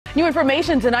New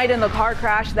information tonight in the car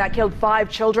crash that killed 5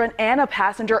 children and a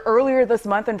passenger earlier this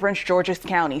month in Prince George's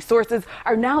County. Sources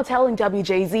are now telling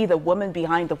WJZ the woman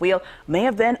behind the wheel may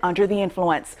have been under the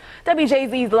influence.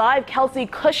 WJZ's live Kelsey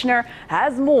Kushner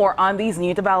has more on these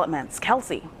new developments.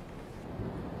 Kelsey.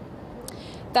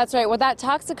 That's right. Well, that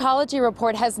toxicology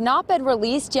report has not been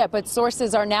released yet, but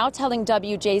sources are now telling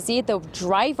WJZ the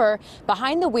driver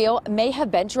behind the wheel may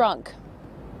have been drunk.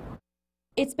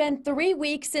 It's been 3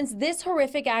 weeks since this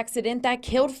horrific accident that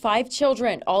killed 5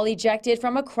 children, all ejected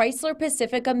from a Chrysler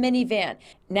Pacifica minivan.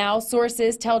 Now,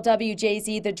 sources tell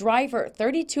WJZ the driver,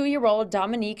 32-year-old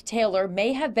Dominique Taylor,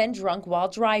 may have been drunk while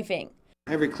driving.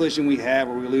 Every collision we have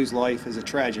where we lose life is a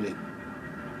tragedy.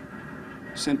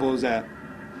 Simple as that.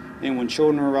 And when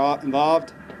children are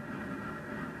involved,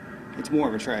 it's more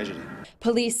of a tragedy.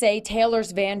 Police say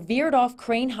Taylor's van veered off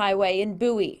Crane Highway in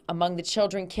Bowie. Among the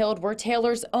children killed were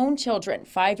Taylor's own children,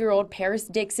 5-year-old Paris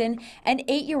Dixon and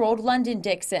 8-year-old London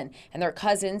Dixon, and their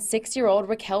cousins, 6-year-old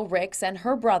Raquel Ricks and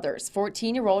her brothers,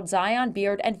 14-year-old Zion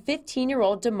Beard and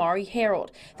 15-year-old Damari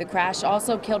Harold. The crash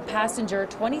also killed passenger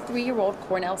 23-year-old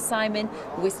Cornell Simon,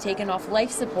 who was taken off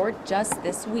life support just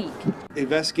this week. The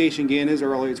investigation again is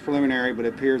early, it's preliminary, but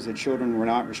it appears that children were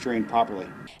not restrained properly.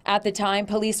 At the time,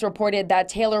 police reported that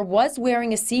Taylor was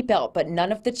wearing a seatbelt, but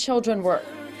none of the children were.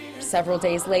 Several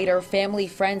days later, family,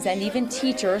 friends, and even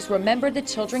teachers remembered the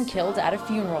children killed at a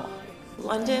funeral.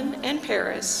 London and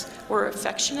Paris were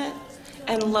affectionate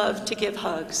and loved to give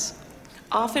hugs,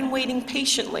 often waiting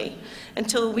patiently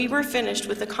until we were finished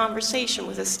with a conversation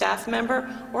with a staff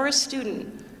member or a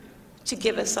student to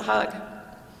give us a hug.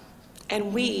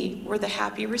 And we were the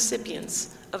happy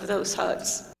recipients of those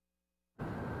hugs.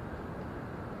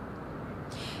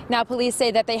 Now, police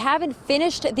say that they haven't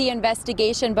finished the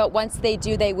investigation, but once they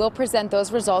do, they will present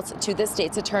those results to the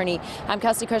state's attorney. I'm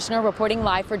Kelsey Kushner reporting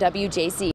live for WJZ.